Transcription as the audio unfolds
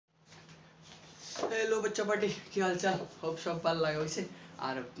Hello बच्चा party কি হালচাল hope সব ভালো লাগে হইছে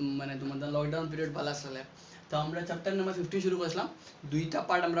আর মানে তোমাদের লকডাউন পিরিয়ড ভালো আসলে তো আমরা চ্যাপ্টার নাম্বার 15 শুরু করলাম দুইটা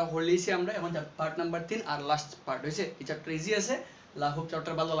পার্ট আমরা হইলেইছি আমরা এখন পার্ট নাম্বার 3 আর লাস্ট পার্ট হইছে এই চ্যাপ্টার ইজি আছে হোপ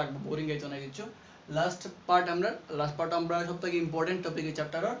চ্যাপ্টার ভালো লাগবে বোরিং হইতো না কিছু লাস্ট পার্ট আমরা সবথেকে ইম্পর্টেন্ট টপিক এই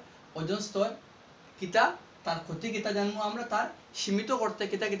চ্যাপ্টারের ওজোন স্তর কিতা তার ক্ষতি কিতা জানবো আমরা তার সীমিত করতে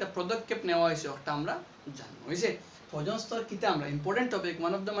কিতা কিতা পদক্ষেপ নেওয়া হয়েছে ওটা আমরা জানবো হইছে ওজোন স্তর কিতা আমরা important topic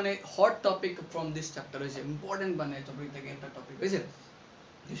one of the মানে hot topic from this chapter হইছে ইম্পর্টেন্ট মানে টপিক থেকে একটা টপিক হইছে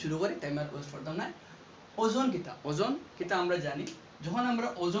শুরু করি টাইমার ওয়েস্ট করতাম না ওজোন কিতা আমরা জানি যখন আমরা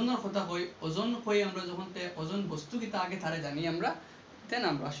ওজনের কথা কই ওজোন কই আমরা যখন ওজোন বস্তু কিতা আগে তারে জানি আমরা দেন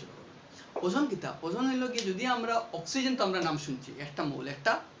আমরা শুরু করি ওজোন হলো কি যদি আমরা অক্সিজেন তো আমরা নাম শুনছি একটা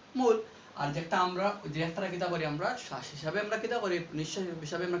মূল আর যেটা আমরা যে একটা কিতা করি আমরা শ্বাস হিসাবে আমরা কিতা করি নিঃশ্বাস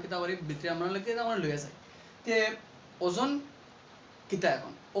হিসাবে আমরা কিতা করি ভিতরে আমরা লইয়া যাই তে ওজোন কিতা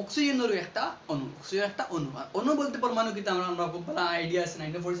এখন অক্সিজেনের একটা অণু আর অণু বলতে পরমাণু কিতা আমরা খুব ভালো আইডিয়া আছে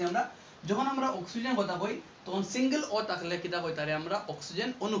 1940 আমরা যখন আমরা অক্সিজেন কথা কই তখন সিঙ্গেল ও থাকলে কিতা কই তারে আমরা অক্সিজেন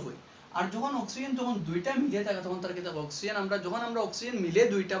অণু কই আর যখন অক্সিজেন যখন দুইটা মিলে থাকে তখন তার কিতা অক্সিজেন আমরা যখন আমরা অক্সিজেন মিলে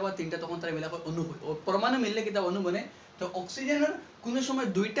দুইটা বা তিনটা তখন তার মিলা কই অণু কই পরমাণু মিললে কিতা অণু বনে তো অক্সিজেনের কোন সময়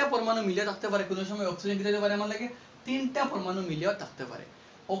দুইটা পরমাণু মিলে থাকতে পারে কোন সময় অক্সিজেন কিতা হতে পারে আমার লাগে তিনটা পরমাণু মিলেও থাকতে পারে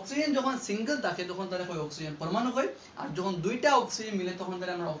অক্সিজেন যখন সিঙ্গেল থাকে তখন তারে কই অক্সিজেন পরমাণু কই আর যখন দুইটা অক্সিজেন মিলে তখন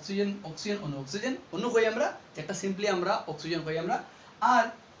তারে আমরা অক্সিজেন অণু কই আমরা যেটা সিম্পলি আমরা অক্সিজেন কই আমরা আর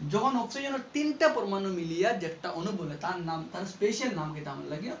যখন অক্সিজেনের তিনটা পরমাণু মিলিয়া যেটা অণু বলে তার নাম তার স্পেশাল নাম কিটা আমার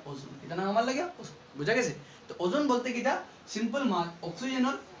লাগে ওজোন কিটা নাম আমার লাগে বুঝা গেছে তো ওজোন বলতে কিটা সিম্পল মাস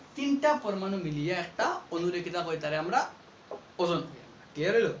অক্সিজেনের তিনটা পরমাণু মিলিয়া একটা অণুরে কিটা কই তারে আমরা ওজোন কই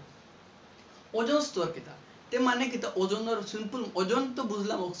ক্লিয়ার হলো ওজোন স্তর কিটা তে মানে কিটা ওজোনের সিম্পল ওজোন তো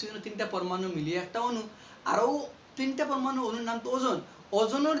বুঝলাম অক্সিজেনের তিনটা পরমাণু মিলিয়ে একটা অণু আরো তিনটা পরমাণু অণুর নাম তো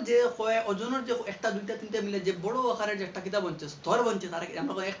ওজোনের যে হয় ওজোনের যে একটা দুইটা তিনটা মিলে যে বড় আকারের যে একটা কিতা বনছে স্তর বনছে তার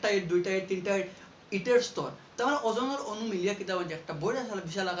আমরা একটা ইট দুইটা ইট তিনটা ইটের স্তর তার মানে ওজোনের অণু মিলিয়ে কিতা বনছে একটা বড়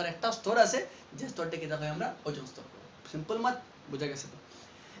বিশাল আকারের একটা স্তর আছে যে স্তরটা কিতা কই আমরা ওজোন স্তর সিম্পল মাত বুঝা গেছে তো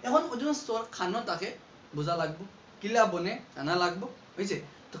এখন ওজোন স্তর খানো তাকে বোঝা লাগবে কিলা বনে জানা লাগবে হইছে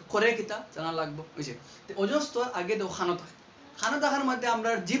তো করে কিতা জানা লাগবে হইছে তো ওজোন স্তর আগে তো খানো থাকার মধ্যে আমরা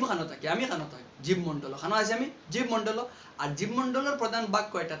জীব খানো থাকি আমি খানো থাকি জীবমণ্ডল খানো আছে আমি জীবমণ্ডল আর জীবমণ্ডলের প্রধান ভাগ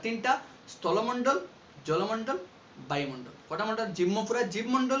কয়টা তিনটা স্থলমণ্ডল জলমণ্ডল বায়ুমণ্ডল কটা মণ্ডল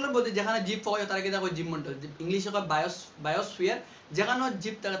জীবমণ্ডলের মধ্যে যেখানে জীব পাওয়া যায় তারা কিতা কয় জীবমণ্ডল ইংলিশে কয় বায়োস্ফিয়ার যেখানে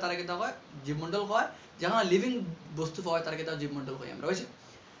জীব থাকে তারা কিতা কয় জীবমণ্ডল কয় যেখানে লিভিং বস্তু পাওয়া যায় তারা কিতা জীবমণ্ডল কয় আমরা হইছে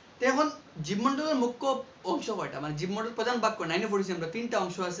তো এখন জীবমণ্ডলের মুখ্য অংশ কয়টা মানে জীবমণ্ডল প্রধান ভাগ কয় 940 আমরা তিনটা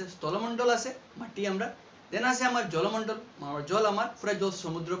অংশ আছে স্থলমণ্ডল আছে মাটি আমরা দেন আছে আমার জলমণ্ডল আমার জল আমার পুরো জল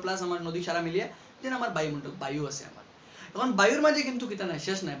সমুদ্র প্লাস আমার নদী সারা মিলিয়ে দেন আমার বায়ুমণ্ডল বায়ু আছে আমার এখন বায়ুর মাঝে কিন্তু কিতা নাই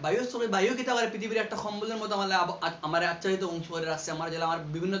শেষ নাই বায়ু কিতা করে পৃথিবীর একটা কম্বলের মতো আমার আচ্ছাদিত অংশ করে রাখছে আমার জেলা আমার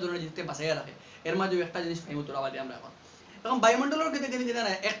বিভিন্ন ধরনের জিনিসকে বাঁচাইয়া রাখে এর মাঝে একটা জিনিস পাইমু তোরা বাদে আমরা এখন বায়ুমণ্ডলের কিতা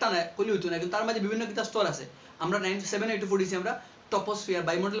নাই একটা নাই কলি হইতো না কিন্তু তার মাঝে বিভিন্ন কিতা স্তর আছে আমরা 97 পড়িছি আমরা টপোস্ফিয়ার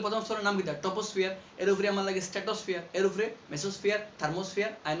বায়ুমণ্ডলের প্রথম স্তরের নাম কিতা টপোস্ফিয়ার এর উপরে আমার লাগে স্ট্র্যাটোস্ফিয়ার এর উপরে মেসোস্ফিয়ার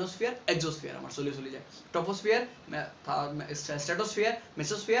থার্মোস্ফিয়ার আয়নোস্ফিয়ার এক্সোস্ফিয়ার আমার চলে যায় troposphere stratosphere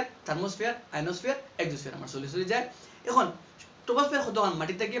mesosphere thermosphere ionosphere exosphere আমার চলে যায় এখন টপোস্ফিয়ার কতখান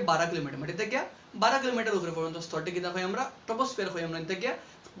মাটি থেকে 12 কিলোমিটার উপরে পর্যন্ত স্তরটি কিতা হয় আমরা টপোস্ফিয়ার হয় আমরা থেকে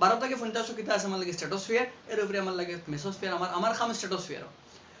 12 থেকে 50 কিতা আছে আমার লাগে স্ট্র্যাটোস্ফিয়ার এর উপরে আমার লাগে মেসোস্ফিয়ার আমার খাম স্ট্র্যাটোস্ফিয়ার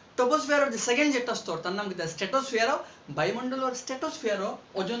টপোস্ফিয়ার যে সেকেন্ড যেটা স্তর তার নাম কিতা স্ট্র্যাটোস্ফিয়ার বায়ুমণ্ডলের স্ট্র্যাটোস্ফিয়ার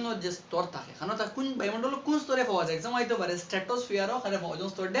ওজনের যে স্তর থাকে কারণ তা কোন বায়ুমণ্ডলের কোন স্তরে পাওয়া যায় এক্সাম হইতে পারে স্ট্র্যাটোস্ফিয়ার খালি ওজন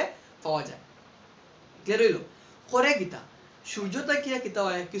স্তরে পাওয়া যায় ক্লিয়ার হইলো করে কিতা সূর্য থেকে কিতা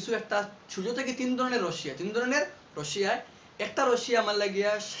হয় কিছু একটা সূর্য থেকে তিন ধরনের রশ্মি হয় একটা রশ্মি আমার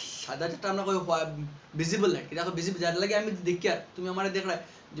লাগিয়া সাদা যেটা আমরা কই ভিজিবল লাইট দেখো ভিজিবল যার লাগে আমি দেখি আর তুমি আমারে দেখলা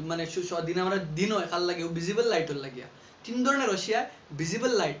মানে দিন আমরা দিন হয় কাল লাগে ভিজিবল লাইটর লাগিয়া তিন ধরনের রশ্মি হয়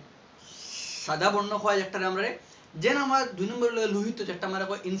ভিজিবল লাইট সাদা বর্ণ হয় একটা আমরা যেন আমার দুই নম্বর লোহিত যেটা আমরা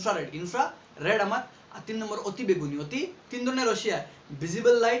কই ইনফ্রারেড আমার আর তিন নম্বর অতি বেগুনি তিন ধরনের রশ্মি হয়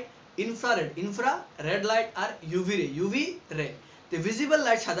ভিজিবল লাইট ইনফ্রারেড লাইট আর ইউভি রে তো ভিজিবল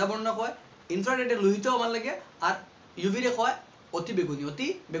লাইট সাদা বর্ণ হয় ইনফ্রারেড লোহিত আমার লাগে আর ইউভি রে হয় অতি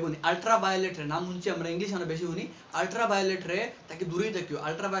বেগুনি আল্ট্রাভায়োলেট রে নাম শুনছি আমরা ইংলিশ আমরা বেশি শুনি আল্ট্রাভায়োলেট রে তাকে দূরেই থাকিও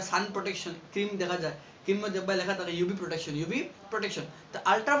সান প্রোটেকশন ক্রিম দেখা যায় ক্রিম মধ্যে লেখা থাকে ইউভি প্রোটেকশন তো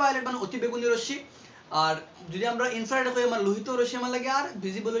আল্ট্রাভায়োলেট মানে অতি বেগুনি রশ্মি আর যদি আমরা ইনফ্রারেড কই আমার লোহিত রশ্মি আমার লাগে আর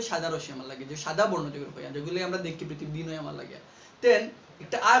ভিজিবল সাদা রশ্মি আমার লাগে যে সাদা বর্ণ যেগুলো কই যেগুলো আমরা দেখি পৃথিবীর দিন হয় আমার লাগে দেন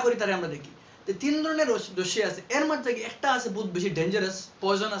একটা করি তারে আমরা দেখি তো তিন ধরনের রশ্মি আছে এর মধ্যে একটা আছে বহুত বেশি ডেঞ্জারাস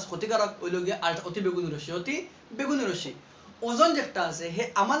পয়জনাস ক্ষতিকারক ওই লগে অতি বেগুনি রশ্মি ওজন যেটা আছে হে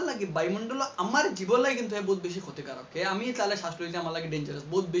আমার লাগে বায়ুমণ্ডল আমার জীবন লাগে কিন্তু হে বহুত বেশি ক্ষতিকারক হে আমি তাহলে শ্বাস লইতে আমার লাগে ডেঞ্জারাস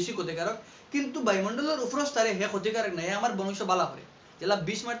বহুত বেশি ক্ষতিকারক কিন্তু বায়ুমণ্ডলের উপর স্তরে হে ক্ষতিকারক না হে আমার বংশ বালা করে যেলা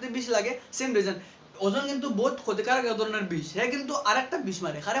বিষ মারতে বিষ লাগে সেম রিজন ওজন কিন্তু বহুত ক্ষতিকারক এক ধরনের বিষ হে কিন্তু আরেকটা বিষ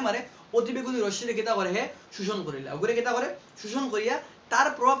মারে কারে মারে অতিবেগুনি রশ্মিরে কিতা করে হে শোষণ করিলা ওগুরে কিতা করে শোষণ করিয়া তার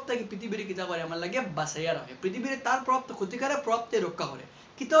প্রভাবটাকে পৃথিবীর কিতা করে আমার লাগে বাঁচাইয়া রাখে পৃথিবীর তার প্রভাবটা ক্ষতিকারক প্রভাবতে রক্ষা করে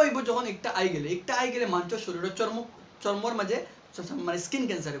কিতা হইব যখন একটা আই গেলে মানুষের শরীরের চর্মর মাঝে মানে স্কিন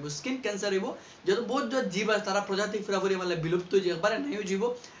ক্যান্সার হইব স্কিন ক্যান্সার হইব যেহেতু বহুত জীব আছে তারা প্রজাতি পুরাপুরি মানে বিলুপ্ত হয়ে যায় একবারে নাইও জীব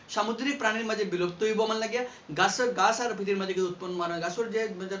সামুদ্রিক প্রাণীর মাঝে বিলুপ্ত হইব আমার লাগে গাছ আর পৃথিবীর মাঝে কিন্তু উৎপন্ন মানে গাছের যে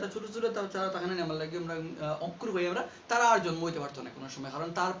যেটা ছোট ছোট তারা তাখানে আমার লাগে আমরা অঙ্কুর হই আমরা তারা আর জন্ম হইতে পারতো না কোনো সময় কারণ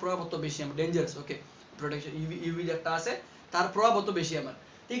তার প্রভাব অত বেশি আমার ডেঞ্জারাস ওকে প্রোটেকশন ইউভি যেটা আছে তার প্রভাব অত বেশি আমার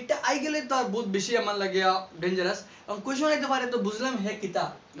একটা আই গেলে তার বহুত বেশি আমার লাগে ডেঞ্জারাস এবং কোয়েশ্চন হইতে পারে তো বুঝলাম হে কিতা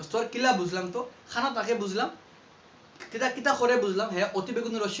তোর কিলা বুঝলাম তো খানা তাকে বুঝলাম কিতা কিতা করে বুঝলাম হ্যাঁ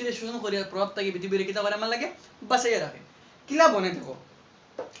অতিবেগুনি রশ্মিরে শোষণ করিয়া প্রভাব থেকে পৃথিবীর কিতা করে আমার লাগে বাঁচাইয়া রাখে কিলা বনে দেখো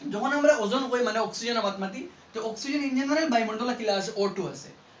যখন আমরা ওজন কই মানে অক্সিজেন বাদ মাতি তো অক্সিজেন ইন জেনারেল বায়ুমণ্ডলে কিলা আছে O2 আছে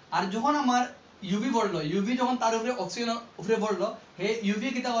আর যখন আমার ইউভি পড়লো ইউভি যখন তার উপরে অক্সিজেন উপরে পড়লো হে ইউভি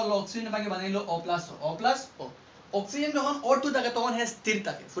কিতা করলো অক্সিজেন ভাগে বানাইলো O+O অক্সিজেন যখন O2 থাকে তখন হে স্থির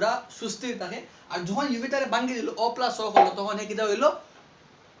থাকে পুরা সুস্থির থাকে আর যখন ইউভি তারে ভাঙি দিল O+ করলো তখন হে কিতা হইলো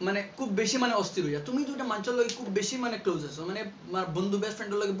মানে খুব বেশি মানে অস্থির হইয়া তুমি দুইটা মানুষের লগে খুব বেশি মানে ক্লোজ আছো মানে আমার বন্ধু বেস্ট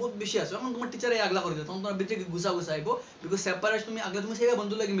ফ্রেন্ডের লগে বহুত বেশি আছো এখন তোমার টিচারে আগলা করে দিও তখন তোমার ভিতরে গুছা আইব বিকজ সেপারেট তুমি আগলা তুমি সেই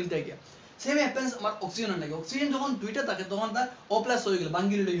বন্ধু লাগে মিলতে গিয়া সেম হ্যাপেন্স আমার অক্সিজেন লাগে অক্সিজেন যখন দুইটা থাকে তখন তার O+ হয়ে গেল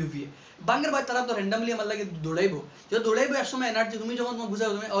বাঙ্গি লইলো ইউভি বাঙ্গের ভাই তারা তো র্যান্ডমলি আমার লাগে দৌড়াইবো যে দৌড়াইবো এক সময় এনার্জি তুমি যখন তোমার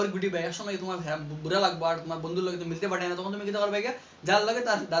বুঝাও তুমি আর গুটি ভাই এক সময় তোমার বুড়া লাগবে আর তোমার বন্ধুর লগে তুমি মিলতে পারে না তখন তুমি কি করবে গিয়া যার লাগে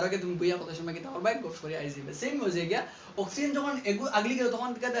তার দ্বারাকে তুমি বইয়া কত সময় কি করবে গপ করে আই যাবে সেম হয়ে যায় গিয়া অক্সিজেন যখন আগলি গেল তখন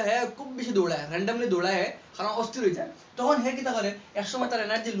কি হ্যাঁ খুব বেশি দৌড়ায় র্যান্ডমলি দৌড়ায় কারণ অস্থির হয়ে যায় তখন হে কিতা করে এক সময় তার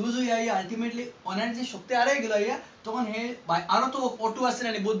এনার্জি লুজ হয়ে যায় আলটিমেটলি এনার্জি শক্তি আরে গেল ইয়া তখন হে আরো তো O2 আছে না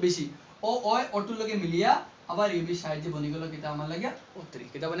বহুত বেশি O2 লগে মিলিয়া আবার ইউভি সাহায্যে বনি গেল কিতা আমার লাগে O3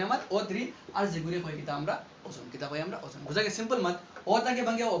 কিতা বনে আমার O3 আর যেগুলি কই কিতা আমরা ওজন কিতা কই আমরা ওজন বুঝা গেছে সিম্পল মাত O তাকে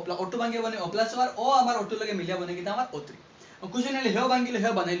ভাঙে O2 ভাঙে বনে O+ আর O আমার O2 লগে মিলিয়া বনে কিতা আমার O3 কুশন এলে হে ভাঙিলো হে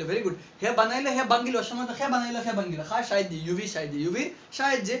বানাইলো ভেরি গুড হে বানাইলে হে ভাঙিলো সময় তো হে বানাইলো হে ভাঙিলো খা সাহায্যে ইউভি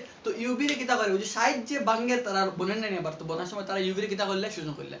সাহায্যে তো ইউভি রে কিতা করে ওই যে সাহায্যে ভাঙে তারা বনে নাই আবার তো বনার সময় তারা ইউভি রে কিতা করলে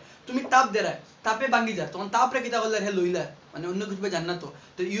শোষণ করলে তুমি তাপ দেরায় তাপে ভাঙি যা তখন তাপ রে কিতা করলে হে লইলা মানে অন্য কিছু জান্নাত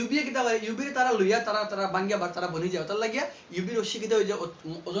তো ইউভি রে কিতা করে ইউভি রে তারা লইয়া তারা ভাঙিয়া আবার তারা বনি যায় তার লাগিয়া ইউভি রশ্মি কিতা হয়ে যায়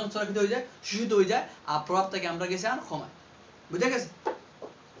ওজন স্তর কিতা হয়ে যায় শোষিত হয়ে যায় আর প্রভাব থেকে আমরা গেছে আর কমায় বুঝা গেছে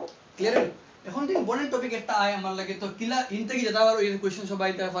ক্লিয়ার এখন তো ইম্পর্টেন্ট টপিক একটা আয় আমার লাগে তো কিলা ইনতে কি যেটা আর এই কোশ্চেন সবাই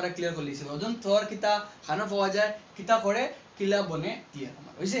তার পরে ক্লিয়ার করে লিছিল ওজন তোর কিতা খানা পাওয়া যায় কিতা করে কিলা বনে ক্লিয়ার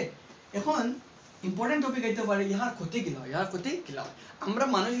আমার হইছে এখন ইম্পর্টেন্ট টপিক আইতে পারে ইহার ক্ষতি কিলা আমরা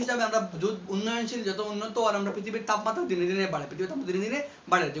মানুষ হিসাবে আমরা উন্নয়নশীল যত উন্নত আর আমরা পৃথিবীর তাপমাত্রা দিনে দিনে বাড়ে পৃথিবীর তাপমাত্রা দিনে দিনে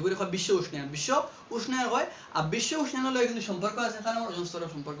বাড়ে যেগুলো হয় বিশ্ব উষ্ণায়ন হয় আর বিশ্ব উষ্ণায়নের লগে কিন্তু সম্পর্ক আছে কারণ আমার ওজন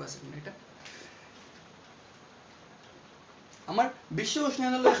স্তরের সম্পর্ক আছে এটা আমার বিশ্ব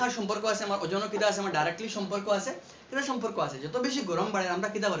উষ্ণায়নের লেখার সম্পর্ক আছে আমার ওজনের কিটা আছে আমার ডাইরেক্টলি সম্পর্ক আছে এটা সম্পর্ক আছে যত বেশি গরম বাড়ে আমরা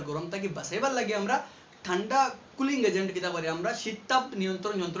কিটা করি গরমটাকে বাঁচাইবার লাগে আমরা ঠান্ডা কুলিং এজেন্ট কিটা করি আমরা শীত তাপ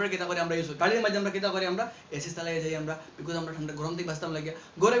নিয়ন্ত্রণ যন্ত্রের কিটা করি আমরা ইউজ করি গাড়ির মাঝে আমরা কিটা করি আমরা এসি চালাই যাই আমরা বিকজ আমরা ঠান্ডা গরম থেকে বাঁচতাম লাগে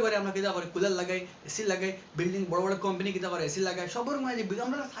ঘরে ঘরে আমরা কিটা করি কুলার লাগাই এসি লাগাই বিল্ডিং বড় বড় কোম্পানি কিটা করে এসি লাগাই সবর মাঝে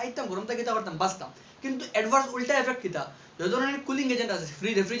আমরা খাইতাম গরমটা কিটা করতাম বাঁচতাম কিন্তু অ্যাডভান্স উল্টা এফেক্ট কিটা যে ধরনের কুলিং এজেন্ট আছে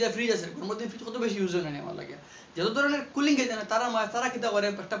ফ্রিজ আছে গরমের দিন ফ্রিজ কত বেশি ইউজ হয় না আমার লাগে যত ধরনের কুলিং এজেন্ট তারা কিটা করে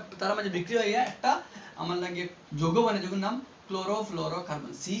একটা তার মাঝে বিক্রি হয়ে একটা আমার লাগে যৌগ মানে যৌগের নাম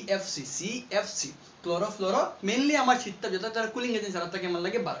ক্লোরোফ্লোরোকার্বন CFC ক্লোরোফ্লোরো মেইনলি আমার শীতটা যত তার কুলিং এজেন্ট সারা থাকে আমার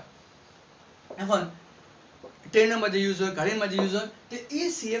লাগে বাড়ে এখন ট্রেনের মাঝে ইউজ হয় গাড়ির মাঝে ইউজ হয় তো এই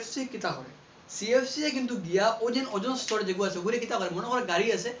CFC কিটা করে CFC এ কিন্তু গিয়া ওজন স্তর যেগুলো আছে ওগুলো কিটা করে মনে করে গাড়ি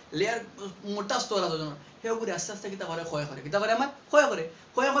আছে লেয়ার মোটা স্তর আছে ওজনের সেই ওগুলো আস্তে আস্তে কিটা করে ক্ষয় করে কিটা করে আমার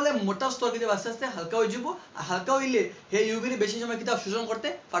ক্ষয় হলে মোটা স্তর কিটা আস্তে আস্তে হালকা হয়ে যাব আর হালকা হইলে সেই ইউভির বেশি সময় কিটা শোষণ করতে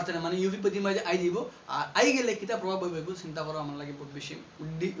পারতে না মানে ইউভি প্রতি মাঝে আই দিব আর আই গেলে কিটা প্রভাব হইব এগুলো চিন্তা করা আমার লাগে বহুত বেশি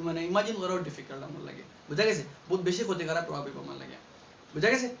মানে ইমাজিন করাও ডিফিকাল্ট আমার লাগে বুঝা গেছে বহুত বেশি ক্ষতিকারক প্রভাব হইব আমার লাগে বুঝা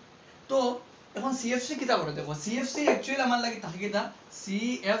গেছে তো এখন CFC কিটা করে দেখো CFC অ্যাকচুয়ালি আমার লাগে থাকে কিটা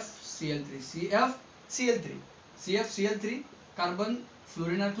CFCl3 কার্বন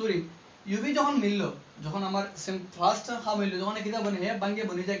ফ্লোরিন আর ক্লোরিন ইউভি যখন মিললো যখন আমার সেম ফার্স্ট খাম মিললো যখন কিটা বনে হে বাঙ্গে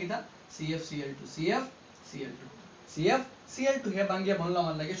বনে যায় কিটা CFCl2 হে বাঙ্গে বনলো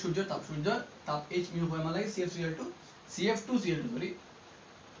আমার লাগে সূর্য তাপ H মিউ হয় আমার লাগে CF2Cl2 সরি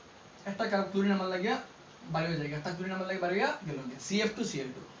একটা ক্লোরিন আমার লাগে বাইরে হয়ে যায় একটা ক্লোরিন আমার লাগে বাইরে গেল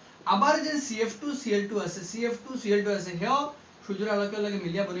CF2Cl2 আবার যে CF2Cl2 আছে CF2Cl2 আছে হেও সূর্যের আলোকে লাগে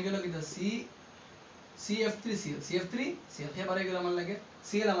মিলিয়া বনি গেল কিটা CF3Cl CF3Cl হে বাড়ে গেল আমার লাগে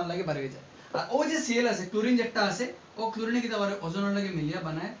Cl আমার লাগে বাড়ে যায় আর ও যে Cl আছে ক্লোরিন যেটা আছে ও ক্লোরিনে কিটা করে ওজোনের লাগে মিলিয়া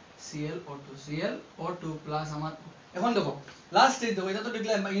বানায় ClO2 প্লাস আমার এখন দেখো লাস্ট স্টেজ দেখো এটা তো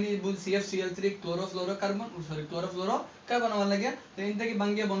দেখলাম ইনি CFCl3 ক্লোরোফ্লোরোকার্বন সরি ক্লোরোফ্লোরোকার্বন আমার লাগে তো ইন থেকে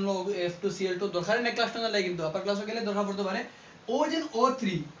ভাঙিয়ে বনলো F2Cl2 দরকার নেই ক্লাস না লাগে কিন্তু আপার ক্লাসে গেলে দরকার পড়তে পারে ও যে O3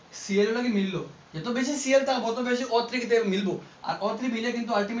 Cl এর লাগে মিললো যত বেশি Cl থাকবে তত বেশি O3 কিতে মিলবো আর O3 মিলে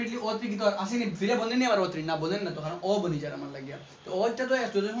কিন্তু আলটিমেটলি O3 কিতে আসেনি ফিরে বন্ধ নেই আর O3 না বলেন না তো কারণ O বনি যায় আমার লাগিয়া তো ওটা তো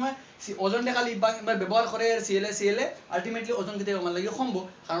এত সময় ওজনটা খালি ব্যবহার করে Cl আলটিমেটলি ওজন কিতে আমার লাগে কমবো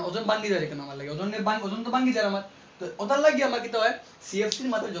কারণ ওজন ভাঙি যায় কেন আমার লাগে ওজন তো ভাঙি যায় আমার তো ওটার লাগে আমার কিতে হয় CFC এর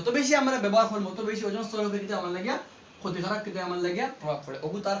মাত্রা যত বেশি আমরা ব্যবহার করব তত বেশি ওজন স্তর হবে কিতে আমার লাগে ক্ষতিকারক কিতে আমার লাগে প্রভাব পড়ে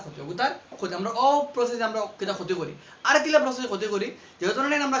অগুতার ক্ষতি আমরা ও প্রসেসে আমরা কিতে ক্ষতি করি আর কিলা প্রসেসে ক্ষতি করি যে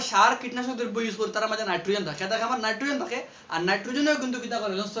ধরনের আমরা সার কীটনাশক দ্রব্য ইউজ করি তার মাঝে নাইট্রোজেন থাকে দেখে আমার নাইট্রোজেন থাকে আর নাইট্রোজেনও কিন্তু কিতা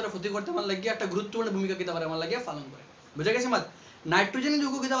করে ওজন স্তরে ক্ষতি করতে আমার লাগে একটা গুরুত্বপূর্ণ ভূমিকা কিতা করে আমার লাগে পালন করে বুঝা গেছে মাত নাইট্রোজেন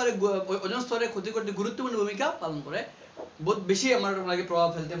যোগ কিতা করে ওজন স্তরে ক্ষতি করতে গুরুত্বপূর্ণ ভূমিকা পালন করে বহুত বেশি আমার লাগে প্রভাব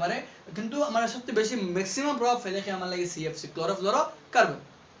ফেলতে পারে কিন্তু আমার সবচেয়ে বেশি ম্যাক্সিমাম প্রভাব ফেলে কি আমার লাগে CFC ক্লোরোফ্লোরোকার্বন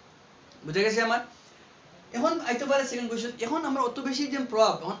বুঝা গেছে আমার এখন আইতে পারে সেকেন্ড কোশ্চেন এখন আমরা অত বেশি যে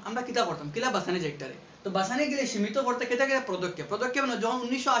প্রভাব এখন আমরা কিতা করতাম কিলা বাসানি যাইতারে তো বাসানি গেলে সীমিত করতে কেটা পদক্ষেপ না যখন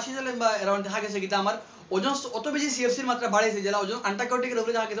 1980 সালে বা अराउंड দেখা গেছে কিতা আমার ওজন অত বেশি CFC এর মাত্রা বাড়াইছে যেটা ওজন আন্টার্কটিকের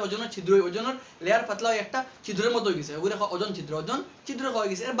উপরে দেখা গেছে ওজনের ছিদ্র ওজনের লেয়ার পাতলা একটা ছিদ্রের মতো হয়ে গেছে ওগুলো ওজন ছিদ্র হয়ে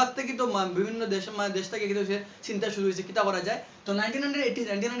গেছে এর বাদ থেকে তো বিভিন্ন দেশ থেকে কি হইছে চিন্তা শুরু হয়েছে কিতা করা যায় তো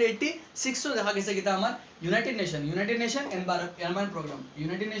 1986 এ দেখা গেছে কিতা আমার ইউনাইটেড নেশন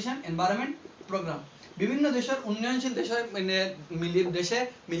এনভায়রনমেন্ট প্রোগ্রাম বিভিন্ন দেশের উন্নয়নশীল দেশে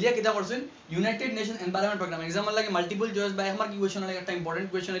মিলিয়ে কিতা করছেন United nation environment programme example লাগে মাল্টিপল চয়েস বা একমার কি কোশ্চেন লাগে একটা ইম্পর্টেন্ট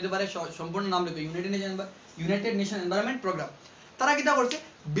কোশ্চেন হতে পারে সম্পূর্ণ নাম লিখো ইউনাইটেড নেশন এনভায়রনমেন্ট প্রোগ্রাম তারা কিতা করছে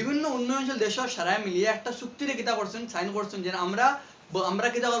বিভিন্ন উন্নয়নশীল দেশের সারায় মিলিয়ে একটা চুক্তিতে কিতা করছেন সাইন করছেন যে আমরা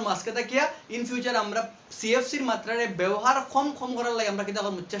কিতা করব আজকে তাকিয়া ইন ফিউচার আমরা CFC এর মাত্রারে ব্যবহার কম করার লাগে আমরা কিতা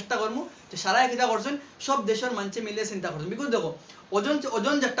করব চেষ্টা করব যে সারায় কিতা করছেন সব দেশের মানুষে মিলে চিন্তা করছেন বিকজ দেখো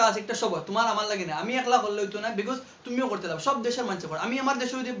ওজন যেটা আছে একটা সব তোমার আমার লাগে না আমি একলা করলে হইতো না বিকজ তুমিও করতে দাও সব দেশের মানুষ করে আমি আমার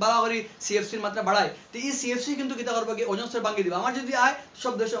দেশে যদি বাড়া করি CFC এর মাত্রা বাড়াই তো এই CFC কিন্তু কিতা করবে কি ওজন স্তর ভাঙিয়ে দিবে আমার যদি আয়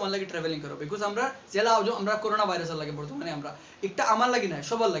সব দেশে আমার লাগে ট্রাভেলিং করো বিকজ আমরা জেলা আমরা করোনা ভাইরাসের লাগে বর্তমানে আমরা একটা আমার লাগে না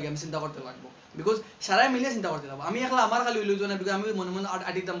সবার লাগে আমি চিন্তা করতে লাগবো বিকজ সারাই মিলে চিন্তা করতে লাগবো আমি একলা আমার খালি হইলো না বিকজ আমি মনে মনে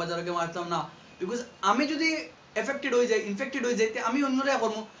আটিতাম বাজারকে মারতাম না বিকজ আমি যদি এফেক্টেড হয়ে যাই ইনফেক্টেড হয়ে যাই আমি অন্যরা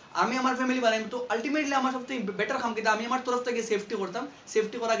করবো আমি আমার ফ্যামিলি বানাই তো আলটিমেটলি আমার সবথেকে বেটার কাম কিতা আমি আমার তরফ থেকে সেফটি করতাম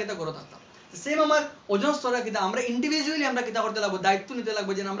সেফটি করা কিতা করে থাকতাম সেম আমার ওজন স্তর কিতা আমরা ইন্ডিভিজুয়ালি আমরা কিতা করতে লাগবো দায়িত্ব নিতে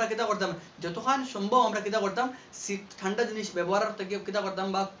লাগবে যে আমরা কিতা করতাম যতক্ষণ সম্ভব আমরা কিতা করতাম ঠান্ডা জিনিস ব্যবহার থেকে কিতা করতাম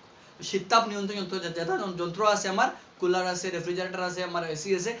বা শীততাপ নিয়ন্ত্রণ যন্ত্র আছে আমার কুলার আছে রেফ্রিজারেটর আছে আমার এসি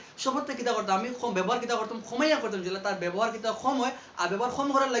আছে সবতে কিতা করতাম আমি ব্যবহার কিতা করতাম কমাইয়া করতাম যেটা তার ব্যবহার কিতা কম হয় আর ব্যবহার কম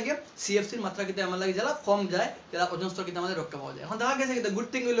করার লাগে CFC এর মাত্রা কিতা আমার লাগে যেটা কম যায় যেটা ওজন স্তর কিতা আমাদের রক্ষা পাওয়া যায় এখন দেখা গেছে কিতা গুড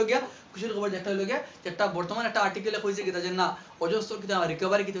থিং হইল গিয়া খুশির খবর যেটা হইল গিয়া যেটা বর্তমানে একটা আর্টিকেলে কইছে কিতা যে না ওজন স্তর কিতা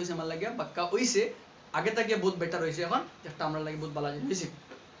রিকভারি কিতা হইছে আমার লাগে বাক্কা হইছে আগে থেকে বহুত বেটার হইছে এখন যেটা আমরা লাগে বহুত ভালো হইছে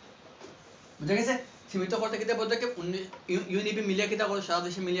বুঝা গেছে সীমিত করতে কিতা পদক্ষেপ ইউনিপি মিলিয়ে কিতা করে সারা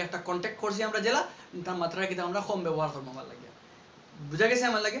দেশে মিলিয়ে একটা কন্ট্যাক্ট করছি আমরা জেলা তার মাত্রা কিতা আমরা কম ব্যবহার করবো আমার লাগে বুঝা গেছে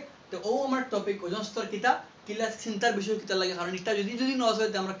আমার লাগে তো ও আমার টপিক ওজন স্তর কিতা কিলা চিন্তার বিষয় কিতা লাগে কারণ এটা যদি নজ হয়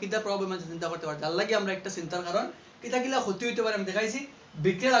আমরা কিতা প্রবলেম আছে চিন্তা করতে পারি তার লাগে আমরা একটা চিন্তার কারণ কিলা ক্ষতি হইতে পারে আমি দেখাইছি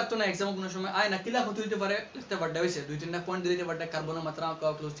বিক্রি লাগতো না এক্সাম কোনো সময় আয় না কিলা ক্ষতি হইতে পারে লিখতে পারতে হয়েছে 2-3টা পয়েন্ট দিতে পারতে কার্বনের মাত্রা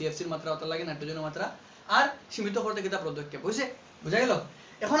CFC এর মাত্রা অত লাগে নাইট্রোজেনের মাত্রা আর সীমিত করতে কিতা পদক্ষেপ হইছে বুঝা গেল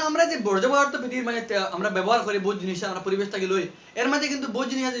এখন আমরা যে বর্জ্য পদার্থ পৃথিবীর মাঝে আমরা ব্যবহার করি বহুত জিনিস আমরা পরিবেশ থেকে লই এর মাঝে কিন্তু বহুত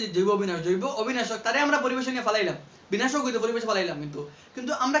জিনিস আছে জৈব অবিনাশক তারে আমরা পরিবেশে নিয়ে ফেলাইলাম বিনাশক হইতে পরিবেশ ফেলাইলাম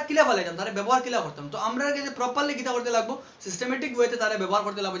কিন্তু আমরা কিলা ফেলাইতাম তারে ব্যবহার কিলা করতাম তো আমরা যে প্রপারলি কিতা করতে লাগবো সিস্টেমেটিক ওয়েতে তারে ব্যবহার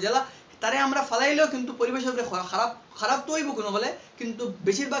করতে লাগবো জেলা তারে আমরা ফেলাইলেও কিন্তু পরিবেশের উপরে খারাপ তো হইব কোনো হলে কিন্তু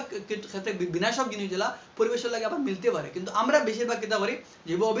বেশিরভাগ ক্ষেত্রে বিনাশক জিনিস জেলা পরিবেশের লাগে আবার মিলতে পারে কিন্তু আমরা বেশিরভাগ কিতা করি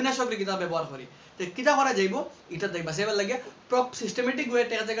জৈব অবিনাশকের কিতা ব্যবহার করি তো কিতা করা যাইব এটা দেখবা সেবার লাগে সিস্টেমেটিক ওয়ে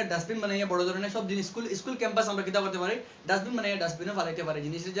একটা ডাস্টবিন বানাইয়া বড় ধরনের সব জিনিস স্কুল ক্যাম্পাস আমরা কিতা করতে পারি ডাস্টবিন বানাইয়া ডাস্টবিনে ফেলাইতে পারি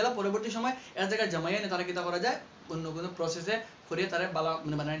জিনিসের জেলা পরবর্তী সময় এক জায়গায় জমাইয়া নিয়ে তারা কিতা করা যায় অন্য কোনো প্রসেসে করিয়ে তারা বালা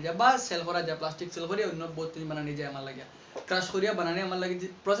বানানো যায় বা সেল করা যায় প্লাস্টিক সেল করিয়ে অন্য বহুত জিনিস বানানো যায় আমার লাগে ক্রাশ করিয়া বানানো আমার লাগে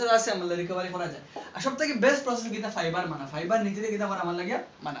প্রসেস আছে আমার লাগে রিকভারি করা যায় আর সবথেকে বেস্ট প্রসেস কিতা ফাইবার ফাইবার নীতিতে কিতা করা আমার লাগে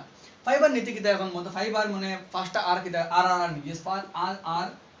মানা ফাইবার নীতি কিতা এখন মতো ফাইবার মানে ফার্স্টটা আর কিতা আর নিয়ে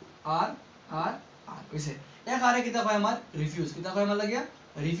আর কইছে এক আরে কিতা কয় আমার রিফিউজ কিতা কয় আমার লাগে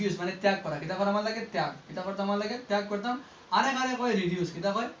রিফিউজ মানে ত্যাগ করা কিতা করা আমার লাগে ত্যাগ কিতা করতে আমার লাগে ত্যাগ করতাম আরে কয় রিডিউস কিতা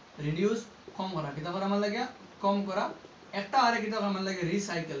কয় রিডিউস কম করা, কিতা করা আমার লাগে কম করা। একটা আরে কিতা আমার লাগে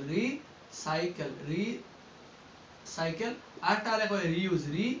রিসাইকেল, রিসাইকেল। আরেকটা আরে কয় রিইউজ,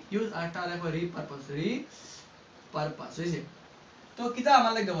 আরেকটা আরে কয় রিপারপাস হইছে। তো কিতা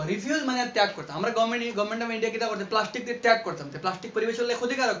আমার লাগে দেখো রিফিউজ মানে ত্যাগ করতাম আমরা, গভর্নমেন্ট অফ ইন্ডিয়া কিতা করতে প্লাস্টিক ত্যাগ করতাম, তো প্লাস্টিক পরিবেশের লাগে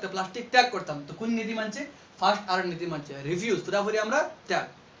ক্ষতিকারক, তো প্লাস্টিক ত্যাগ করতাম। তো কোন নীতি মানছে ফার্স্ট আর নীতি মানছে রিফিউজ, পুরোপুরি আমরা ত্যাগ।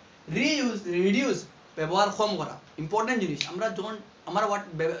 রিডিউস ব্যবহার কম করা, ইম্পর্টেন্ট জিনিস। আমরা যখন আমার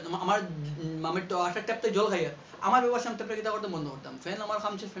মামের তো আসার ট্যাপতে জল খাইয়া আমার ব্যবহার সামনে ট্যাপটা কিতা করতাম বন্ধ করতাম, ফ্যান আমার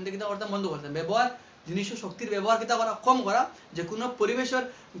খামছে ফ্যানটা কিতা করতাম বন্ধ করতাম। ব্যবহার জিনিস শক্তির ব্যবহার কিতা করা কম করা, যে কোনো পরিবেশের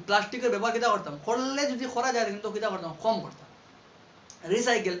প্লাস্টিকের ব্যবহার কিতা করতাম করলে যদি করা যায় কিন্তু কিতা করতাম কম করতাম।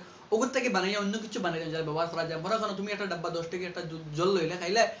 রিসাইকেল ওগুর থেকে বানাইয়া অন্য কিছু বানাইলাম যারা ব্যবহার করা যায়। মনে করো তুমি একটা ডাব্বা 10 টাকা একটা জল লইলে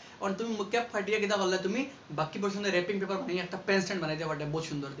খাইলে, কারণ তুমি ক্যাপ ফাটিয়ে কিতা করলে তুমি বাকি পর্যন্ত র্যাপিং পেপার বানিয়ে একটা পেন স্ট্যান্ড বানাইতে পারবে বহুত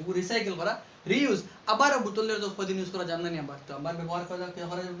সুন্দর। এগুলো রিসাইকেল করা। রিইউজ আবার বোতলের তো কদিন ইউজ করা জানা নি, আবার তো আবার ব্যবহার করা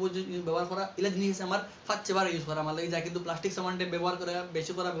ব্যবহার করা এলা জিনিস আমার 5 বার ইউজ করা আমার লাগে যায়, কিন্তু প্লাস্টিক সামানটা ব্যবহার করে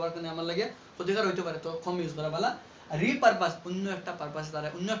বেশি করা ব্যবহার করে আমার লাগে ক্ষতিকর হইতে পারে, তো কম ইউজ করা ভালো। রিপারপাস অন্য একটা পারপাসে তারা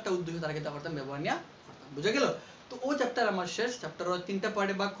অন্য একটা উদ্দেশ্যে তারা কিতা করতাম ব্যবহার নিয়ে করতাম। বুঝা গেল? তো ও চ্যাপ্টার আমার শেষ। চ্যাপ্টার 3টা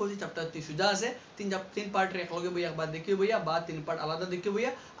পার্টে ভাগ করছি। চ্যাপ্টার 3 সোজা আছে, তিন পার্টের একলগে বই একবার দেখিও বইয়া বা 3 পার্ট আলাদা দেখিও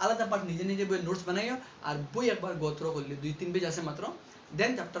বইয়া, আলাদা পার্ট নিজে নিজে বই নোটস বানাইও আর বই একবার গোত্র করলে 2-3 পেজ আছে মাত্র।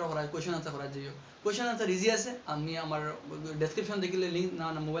 দেন চ্যাপ্টার করা কোশ্চেন আনসার করা যাইও। কোশ্চেন আনসার ইজি আছে, আমি আমার ডেসক্রিপশন দেখিলে লিঙ্ক না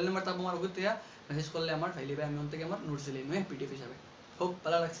মোবাইল নাম্বার থাকবো আমার ওগুলো থেকে মেসেজ করলে আমার ফাইলে আমি ওন থেকে আমার নোটস দিলে নয় পিডিএফ হিসাবে। খুব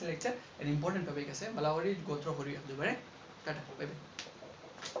ভালো লাগছে লেকচার, এর ইম্পর্টেন্ট টপিক আছে, ভালো করে গোত্র করি একবারে। Tata, bye bye.